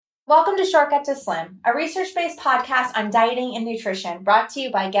Welcome to Shortcut to Slim, a research-based podcast on dieting and nutrition brought to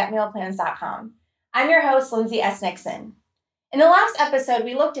you by GetMealPlans.com. I'm your host, Lindsay S. Nixon. In the last episode,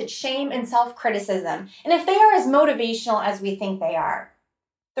 we looked at shame and self-criticism and if they are as motivational as we think they are.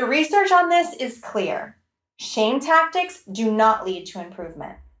 The research on this is clear. Shame tactics do not lead to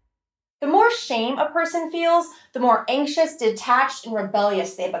improvement. The more shame a person feels, the more anxious, detached, and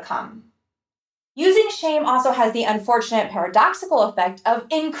rebellious they become. Using shame also has the unfortunate paradoxical effect of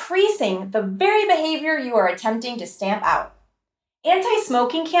increasing the very behavior you are attempting to stamp out.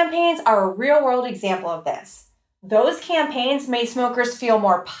 Anti-smoking campaigns are a real-world example of this. Those campaigns made smokers feel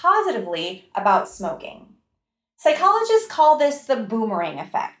more positively about smoking. Psychologists call this the boomerang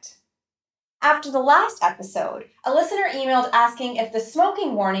effect. After the last episode, a listener emailed asking if the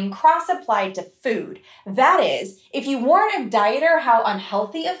smoking warning cross-applied to food. That is, if you warn a dieter how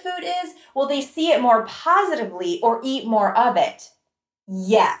unhealthy a food is, will they see it more positively or eat more of it?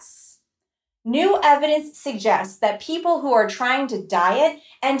 Yes. New evidence suggests that people who are trying to diet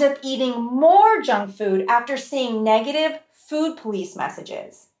end up eating more junk food after seeing negative food police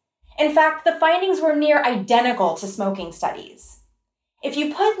messages. In fact, the findings were near identical to smoking studies. If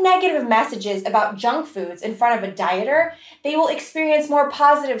you put negative messages about junk foods in front of a dieter, they will experience more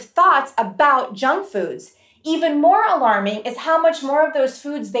positive thoughts about junk foods. Even more alarming is how much more of those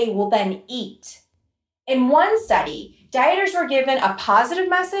foods they will then eat. In one study, dieters were given a positive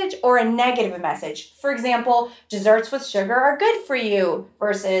message or a negative message. For example, desserts with sugar are good for you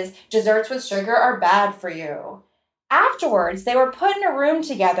versus desserts with sugar are bad for you. Afterwards, they were put in a room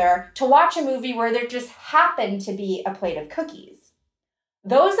together to watch a movie where there just happened to be a plate of cookies.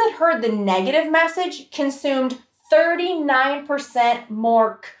 Those that heard the negative message consumed 39%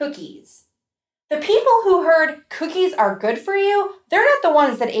 more cookies. The people who heard cookies are good for you, they're not the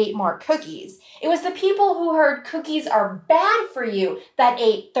ones that ate more cookies. It was the people who heard cookies are bad for you that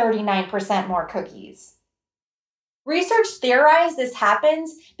ate 39% more cookies. Research theorized this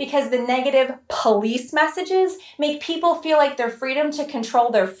happens because the negative police messages make people feel like their freedom to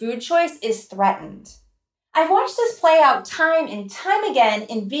control their food choice is threatened. I've watched this play out time and time again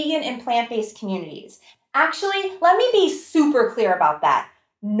in vegan and plant-based communities. Actually, let me be super clear about that.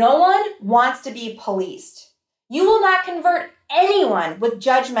 No one wants to be policed. You will not convert anyone with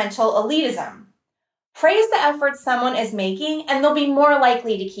judgmental elitism. Praise the efforts someone is making, and they'll be more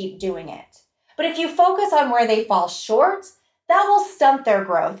likely to keep doing it. But if you focus on where they fall short, that will stunt their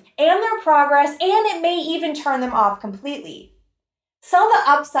growth and their progress, and it may even turn them off completely. Sell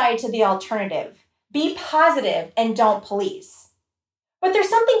the upside to the alternative. Be positive and don't police. But there's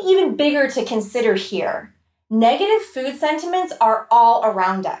something even bigger to consider here. Negative food sentiments are all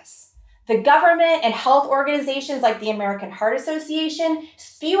around us. The government and health organizations like the American Heart Association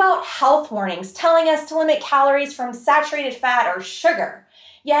spew out health warnings telling us to limit calories from saturated fat or sugar.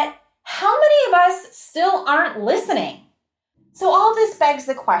 Yet, how many of us still aren't listening? So all this begs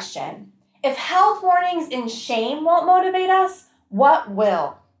the question, if health warnings and shame won't motivate us, what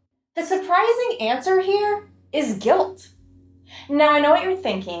will? The surprising answer here is guilt. Now, I know what you're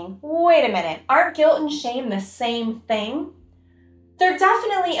thinking. Wait a minute, aren't guilt and shame the same thing? They're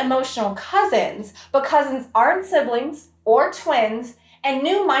definitely emotional cousins, but cousins aren't siblings or twins, and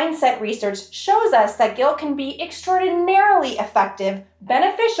new mindset research shows us that guilt can be extraordinarily effective,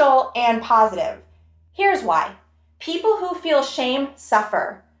 beneficial, and positive. Here's why. People who feel shame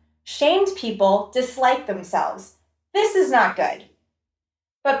suffer. Shamed people dislike themselves. This is not good.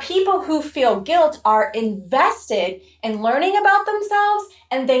 But people who feel guilt are invested in learning about themselves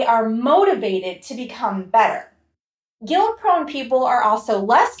and they are motivated to become better. Guilt-prone people are also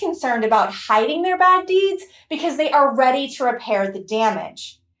less concerned about hiding their bad deeds because they are ready to repair the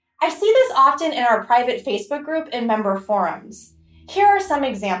damage. I see this often in our private Facebook group and member forums. Here are some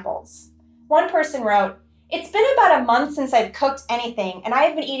examples. One person wrote, "It's been about a month since I've cooked anything and I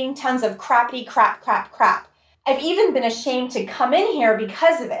have been eating tons of crappity crap. I've even been ashamed to come in here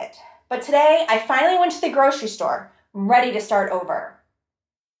because of it. But today, I finally went to the grocery store, ready to start over."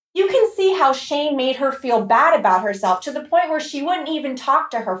 You can see how shame made her feel bad about herself to the point where she wouldn't even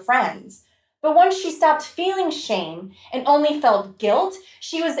talk to her friends. But once she stopped feeling shame and only felt guilt,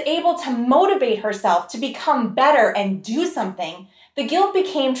 she was able to motivate herself to become better and do something. The guilt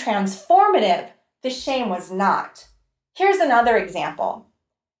became transformative. The shame was not. Here's another example.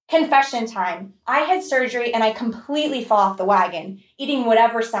 Confession time. I had surgery and I completely fell off the wagon, eating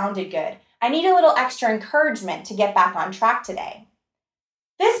whatever sounded good. I need a little extra encouragement to get back on track today.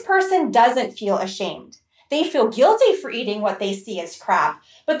 This person doesn't feel ashamed. They feel guilty for eating what they see as crap,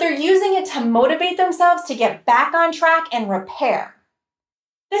 but they're using it to motivate themselves to get back on track and repair.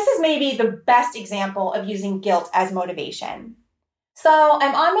 This is maybe the best example of using guilt as motivation. So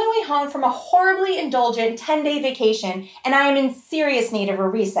I'm on my way home from a horribly indulgent 10-day vacation, and I am in serious need of a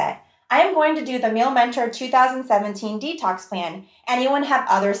reset. I am going to do the Meal Mentor 2017 detox plan. Anyone have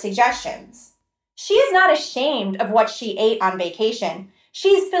other suggestions? She is not ashamed of what she ate on vacation.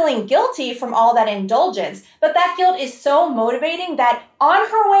 She's feeling guilty from all that indulgence, but that guilt is so motivating that on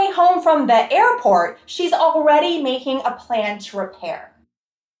her way home from the airport, she's already making a plan to repair.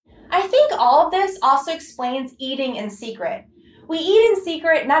 I think all of this also explains eating in secret. We eat in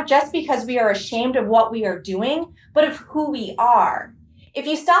secret not just because we are ashamed of what we are doing, but of who we are. If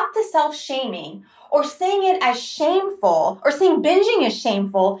you stop the self-shaming or seeing it as shameful or seeing binging as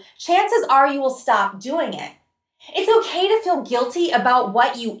shameful, chances are you will stop doing it. It's okay to feel guilty about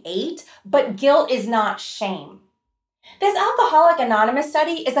what you ate, but guilt is not shame. This Alcoholics Anonymous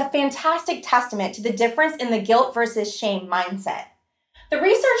study is a fantastic testament to the difference in the guilt versus shame mindset. The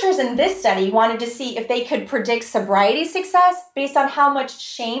researchers in this study wanted to see if they could predict sobriety success based on how much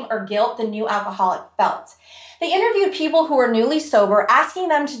shame or guilt the new alcoholic felt. They interviewed people who were newly sober, asking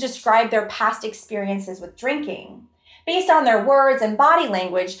them to describe their past experiences with drinking. Based on their words and body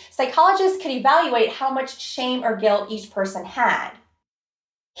language, psychologists could evaluate how much shame or guilt each person had.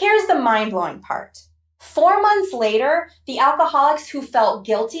 Here's the mind-blowing part. 4 months later, the alcoholics who felt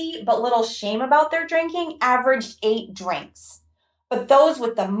guilty but little shame about their drinking averaged 8 drinks. But those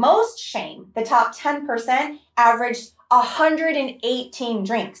with the most shame, the top 10%, averaged 118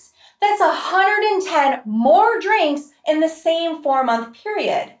 drinks. That's 110 more drinks in the same 4-month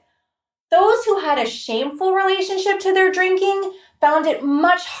period. Those who had a shameful relationship to their drinking found it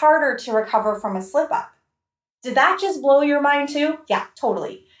much harder to recover from a slip-up. Did that just blow your mind too? Yeah,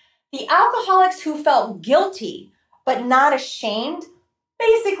 totally. The alcoholics who felt guilty but not ashamed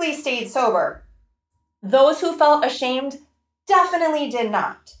basically stayed sober. Those who felt ashamed definitely did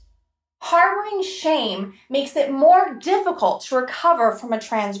not. Harboring shame makes it more difficult to recover from a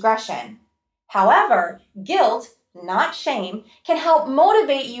transgression. However, guilt, not shame, can help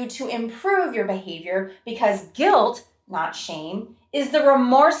motivate you to improve your behavior because guilt, not shame, is the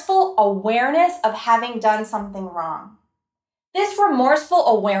remorseful awareness of having done something wrong. This remorseful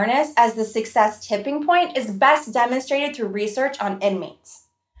awareness as the success tipping point is best demonstrated through research on inmates.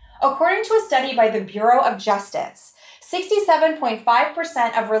 According to a study by the Bureau of Justice,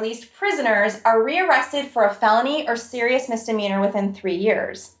 67.5% of released prisoners are rearrested for a felony or serious misdemeanor within 3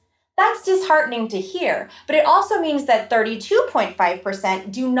 years. That's disheartening to hear, but it also means that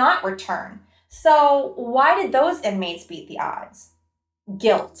 32.5% do not return. So why did those inmates beat the odds?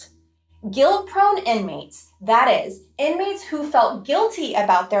 Guilt. Guilt-prone inmates, that is, inmates who felt guilty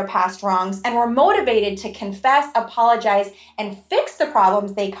about their past wrongs and were motivated to confess, apologize, and fix the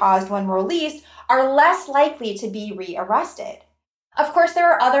problems they caused when released, are less likely to be rearrested. Of course, there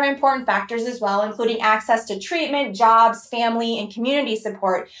are other important factors as well, including access to treatment, jobs, family, and community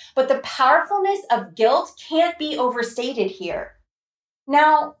support, but the powerfulness of guilt can't be overstated here.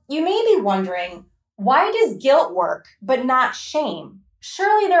 Now, you may be wondering, why does guilt work, but not shame?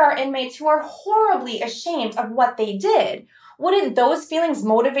 Surely there are inmates who are horribly ashamed of what they did. Wouldn't those feelings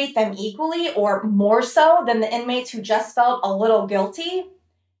motivate them equally or more so than the inmates who just felt a little guilty?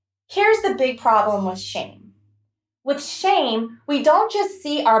 Here's the big problem with shame. With shame, we don't just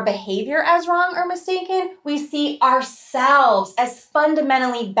see our behavior as wrong or mistaken, we see ourselves as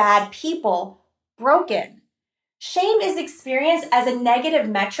fundamentally bad people, broken. Shame is experienced as a negative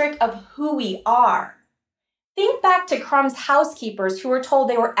metric of who we are. Think back to Crumb's housekeepers who were told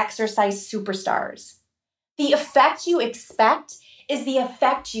they were exercise superstars. The effect you expect is the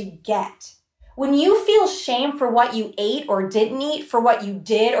effect you get. When you feel shame for what you ate or didn't eat, for what you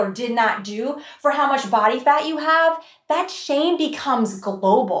did or did not do, for how much body fat you have, that shame becomes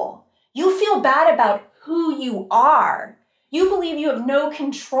global. You feel bad about who you are. You believe you have no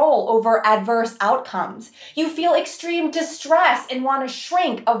control over adverse outcomes. You feel extreme distress and want to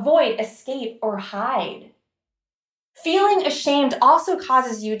shrink, avoid, escape, or hide. Feeling ashamed also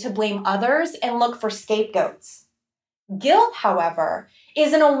causes you to blame others and look for scapegoats. Guilt, however,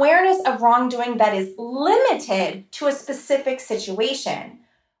 is an awareness of wrongdoing that is limited to a specific situation.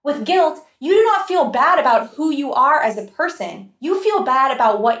 With guilt, you do not feel bad about who you are as a person. You feel bad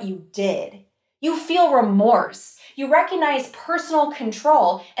about what you did. You feel remorse. You recognize personal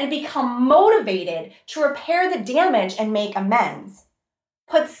control and become motivated to repair the damage and make amends.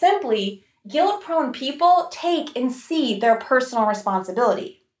 Put simply, guilt-prone people take and see their personal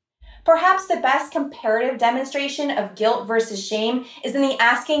responsibility. Perhaps the best comparative demonstration of guilt versus shame is in the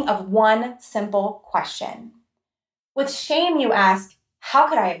asking of one simple question. With shame, you ask, how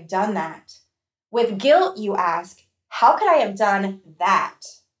could I have done that? With guilt, you ask, how could I have done that?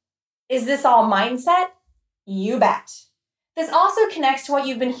 Is this all mindset? You bet. This also connects to what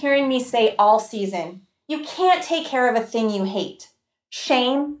you've been hearing me say all season. You can't take care of a thing you hate.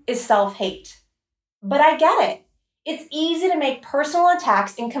 Shame is self-hate. But I get it. It's easy to make personal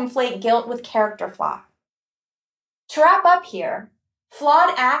attacks and conflate guilt with character flaw. To wrap up here,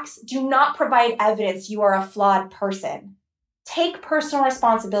 flawed acts do not provide evidence you are a flawed person. Take personal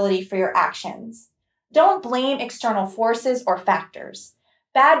responsibility for your actions. Don't blame external forces or factors.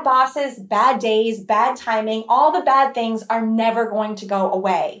 Bad bosses, bad days, bad timing, all the bad things are never going to go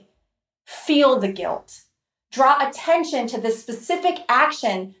away. Feel the guilt. Draw attention to the specific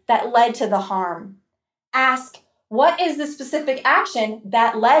action that led to the harm. Ask, what is the specific action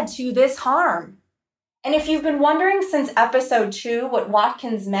that led to this harm? And if you've been wondering since episode 2 what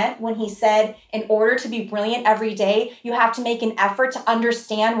Watkins meant when he said, in order to be brilliant every day, you have to make an effort to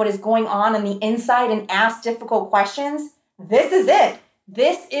understand what is going on the inside and ask difficult questions, this is it.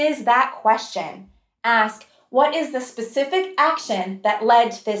 This is that question. Ask, what is the specific action that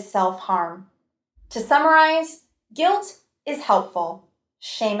led to this self-harm? To summarize, guilt is helpful.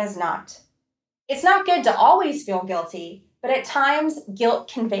 Shame is not. It's not good to always feel guilty, but at times,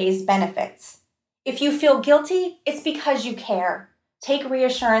 guilt conveys benefits. If you feel guilty, it's because you care. Take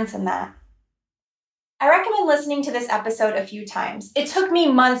reassurance in that. I recommend listening to this episode a few times. It took me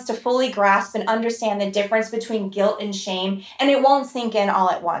months to fully grasp and understand the difference between guilt and shame, and it won't sink in all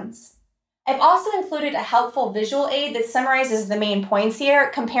at once. I've also included a helpful visual aid that summarizes the main points here,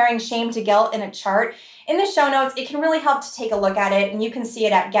 comparing shame to guilt in a chart. In the show notes, it can really help to take a look at it, and you can see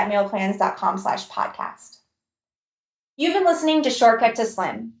it at getmealplans.com/podcast. You've been listening to Shortcut to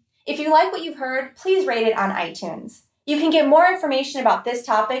Slim. If you like what you've heard, please rate it on iTunes. You can get more information about this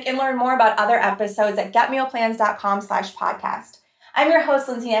topic and learn more about other episodes at getmealplans.com/podcast. I'm your host,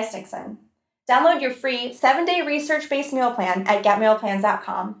 Lindsay S. Nixon. Download your free 7-day research-based meal plan at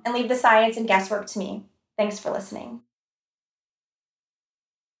getmealplans.com and leave the science and guesswork to me. Thanks for listening.